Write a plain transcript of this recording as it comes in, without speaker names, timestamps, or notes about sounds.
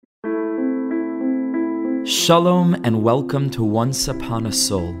Shalom and welcome to Once Upon a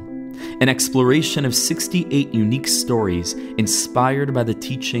Soul, an exploration of 68 unique stories inspired by the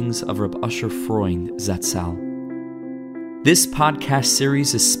teachings of Rav Asher Freund, Zatzal. This podcast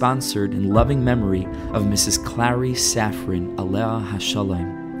series is sponsored in loving memory of Mrs. Klari Safran, Alea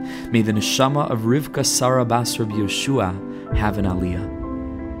HaShalom. May the neshama of Rivka Sarah Bas Reb Yehושע have an aliyah.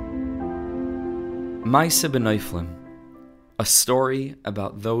 Maisa B'Noiflim, a story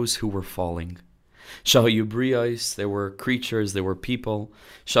about those who were falling. Shahayu briyos, there were creatures, there were people.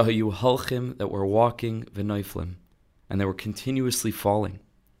 Shahayu halchim, that were walking, v'noiflim, and they were continuously falling.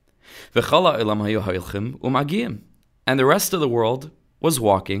 V'chala olam hayu halchim u'magiyim, and the rest of the world was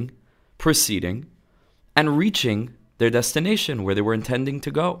walking, proceeding, and reaching their destination where they were intending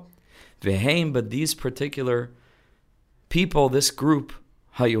to go. V'heim, but these particular people, this group,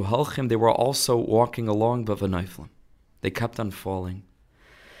 hayu halchim, they were also walking along, but v'noiflim, they kept on falling.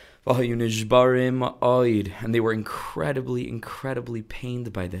 And they were incredibly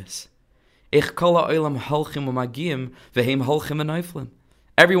pained by this. Everyone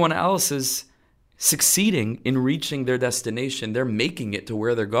else is succeeding in reaching their destination. They're making it to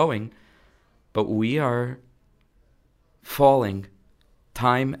where they're going. But we are falling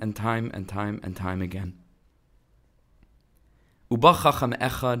time and time again.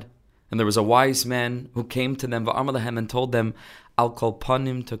 And there was a wise man who came to them and told them, Al kol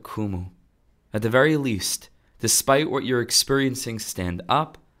panim takumu. At the very least, despite what you're experiencing, stand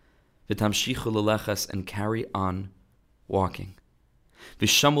up, v'tamshichu lelechas, and carry on walking.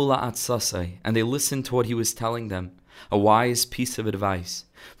 V'shamu la'atzasai, and they listened to what he was telling them, a wise piece of advice.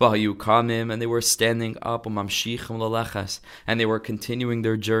 V'hayu kamim, and they were standing up, u'mamshichim lelechas, and they were continuing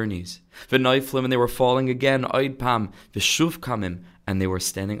their journeys. V'noiflim, and they were falling again, oid pam, v'shuv kamim, and they were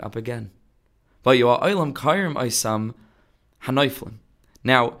standing up again. V'hayu ha'olam kairim oisam, hanoiflim.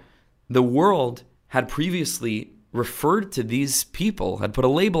 Now, the world had previously referred to these people, had put a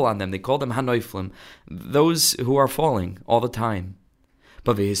label on them. They called them hanoiflim, those who are falling all the time.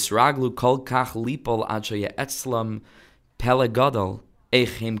 But v'hisraglu kol kach lipol ad sheye'etzlam pele gadol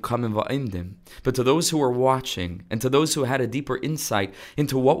eichem kamim va'imdim. But to those who were watching, and to those who had a deeper insight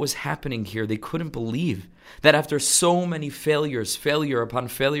into what was happening here, they couldn't believe that after so many failures, failure upon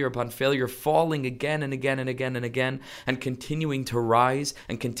failure, falling again and again, and continuing to rise,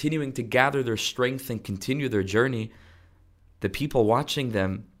 and continuing to gather their strength and continue their journey, the people watching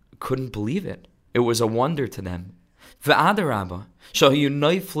them couldn't believe it. It was a wonder to them.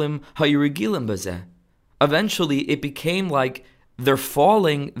 Eventually, it became like their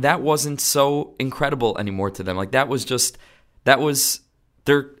falling, that wasn't so incredible anymore to them. Like that was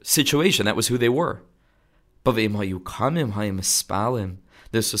their situation. That was who they were. But this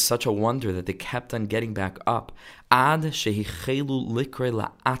was such a wonder that they kept on getting back up. Until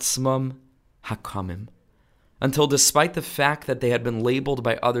despite the fact that they had been labeled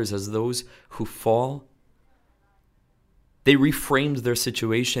by others as those who fall, they reframed their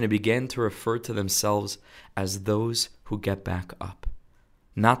situation and began to refer to themselves as those who get back up.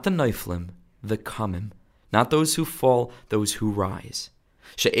 Not the noiflim, the kamim. Not those who fall, those who rise.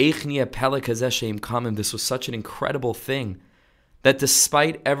 This was such an incredible thing that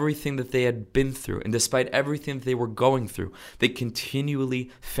despite everything that they had been through and despite everything that they were going through, they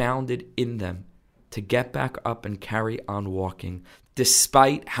continually found it in them to get back up and carry on walking.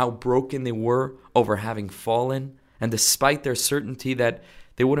 Despite how broken they were over having fallen, and despite their certainty that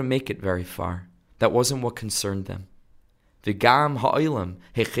they wouldn't make it very far, that wasn't what concerned them.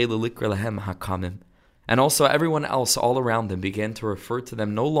 And also everyone else all around them began to refer to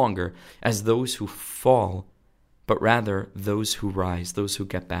them no longer as those who fall, but rather those who rise, those who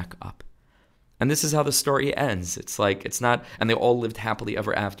get back up. And this is how the story ends. It's not, and they all lived happily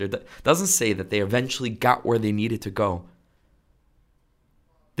ever after. That doesn't say that they eventually got where they needed to go.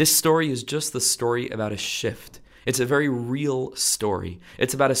 This story is just the story about a shift. It's a very real story.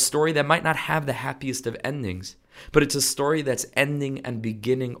 It's about a story that might not have the happiest of endings, but it's a story that's ending and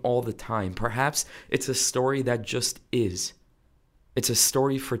beginning all the time. Perhaps it's a story that just is. It's a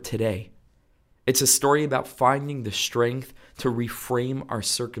story for today. It's a story about finding the strength to reframe our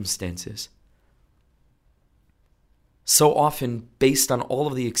circumstances. So often, based on all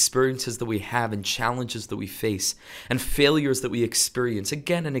of the experiences that we have and challenges that we face and failures that we experience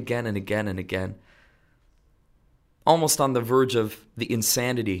again and again, almost on the verge of the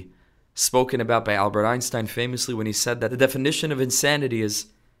insanity spoken about by Albert Einstein famously when he said that the definition of insanity is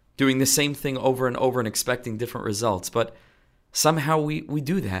doing the same thing over and over and expecting different results. But somehow we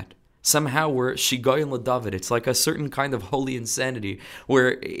do that. Somehow we're shigoyin l'david. It's like a certain kind of holy insanity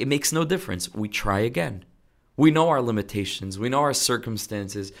where it makes no difference. We try again. We know our limitations. We know our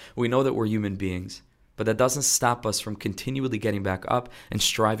circumstances. We know that we're human beings. But that doesn't stop us from continually getting back up and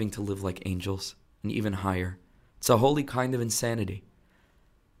striving to live like angels and even higher. It's a holy kind of insanity.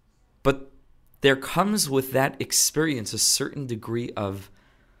 But there comes with that experience a certain degree of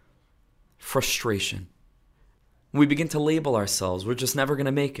frustration. We begin to label ourselves. We're just never going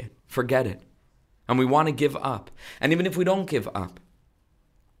to make it. Forget it. And we want to give up. And even if we don't give up,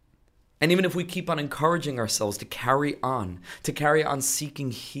 and even if we keep on encouraging ourselves to carry on seeking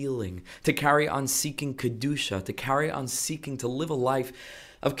healing, to carry on seeking Kedusha, to carry on seeking to live a life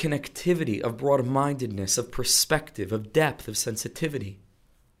of connectivity, of broad-mindedness, of perspective, of depth, of sensitivity,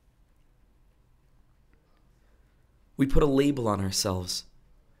 we put a label on ourselves.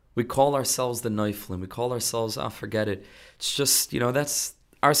 We call ourselves the Neiflim. We call ourselves, forget it. It's just, that's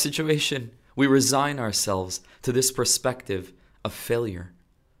our situation. We resign ourselves to this perspective of failure.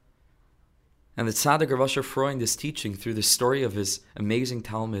 And the tzaddik Rav Asher Freund is teaching through the story of his amazing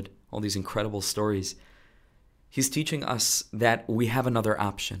Talmud, all these incredible stories. He's teaching us that we have another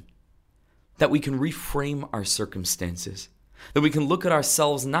option, that we can reframe our circumstances, that we can look at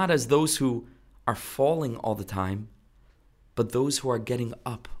ourselves not as those who are falling all the time, but those who are getting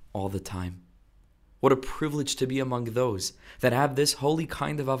up all the time. What a privilege to be among those that have this holy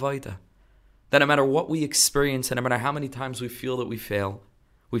kind of avodah, that no matter what we experience and no matter how many times we feel that we fail,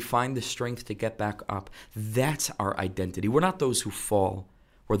 we find the strength to get back up. That's our identity. We're not those who fall.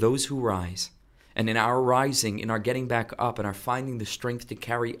 We're those who rise. And in our rising, in our getting back up, and our finding the strength to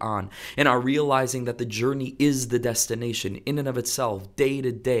carry on, in our realizing that the journey is the destination in and of itself, day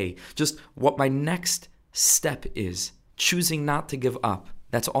to day, just what my next step is, choosing not to give up.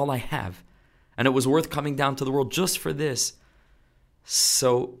 That's all I have. And it was worth coming down to the world just for this.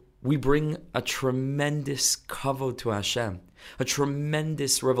 So we bring a tremendous kavod to Hashem, a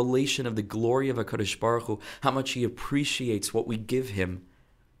tremendous revelation of the glory of HaKadosh Baruch Hu, how much He appreciates what we give Him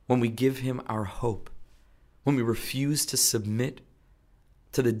when we give Him our hope, when we refuse to submit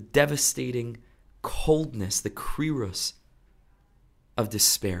to the devastating coldness, the krirus of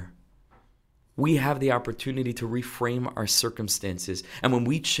despair. We have the opportunity to reframe our circumstances. And when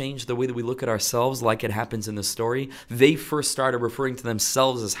we change the way that we look at ourselves, like it happens in the story, they first started referring to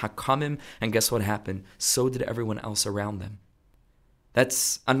themselves as hakamim, and guess what happened? So did everyone else around them.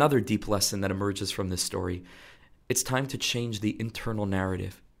 That's another deep lesson that emerges from this story. It's time to change the internal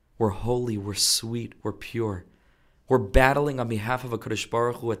narrative. We're holy, we're sweet, we're pure. We're battling on behalf of HaKadosh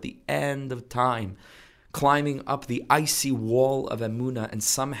Baruch Hu at the end of time, climbing up the icy wall of Emunah, and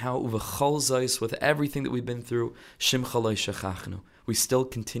somehow, uvechol zos, with everything that we've been through, shimcha lo shechachnu, we still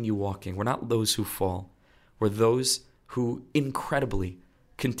continue walking. We're not those who fall. We're those who incredibly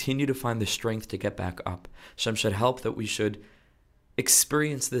continue to find the strength to get back up. Hashem should help that we should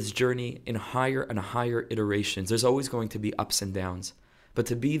experience this journey in higher and higher iterations. There's always going to be ups and downs. But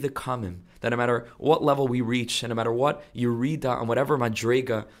to be the kamim, that no matter what level we reach, and no matter what yurida and whatever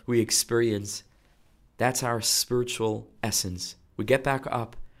madrega we experience, that's our spiritual essence. We get back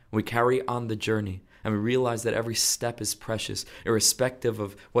up, we carry on the journey, and we realize that every step is precious, irrespective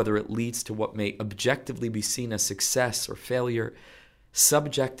of whether it leads to what may objectively be seen as success or failure,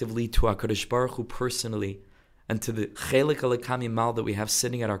 subjectively to HaKadosh Baruch Hu personally, and to the chelik alekami mal that we have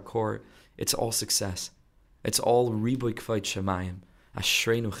sitting at our core. It's all success. It's all riboy k'vayt shemayim.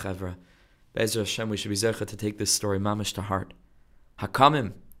 Ashreinu chevra. Be'ezer Hashem, we should be zecher to take this story mamish to heart.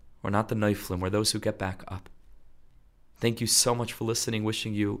 Hakamim, we're not the neiflim, we're those who get back up. Thank you so much for listening.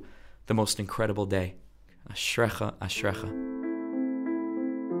 Wishing you the most incredible day. Ashrecha, ashrecha.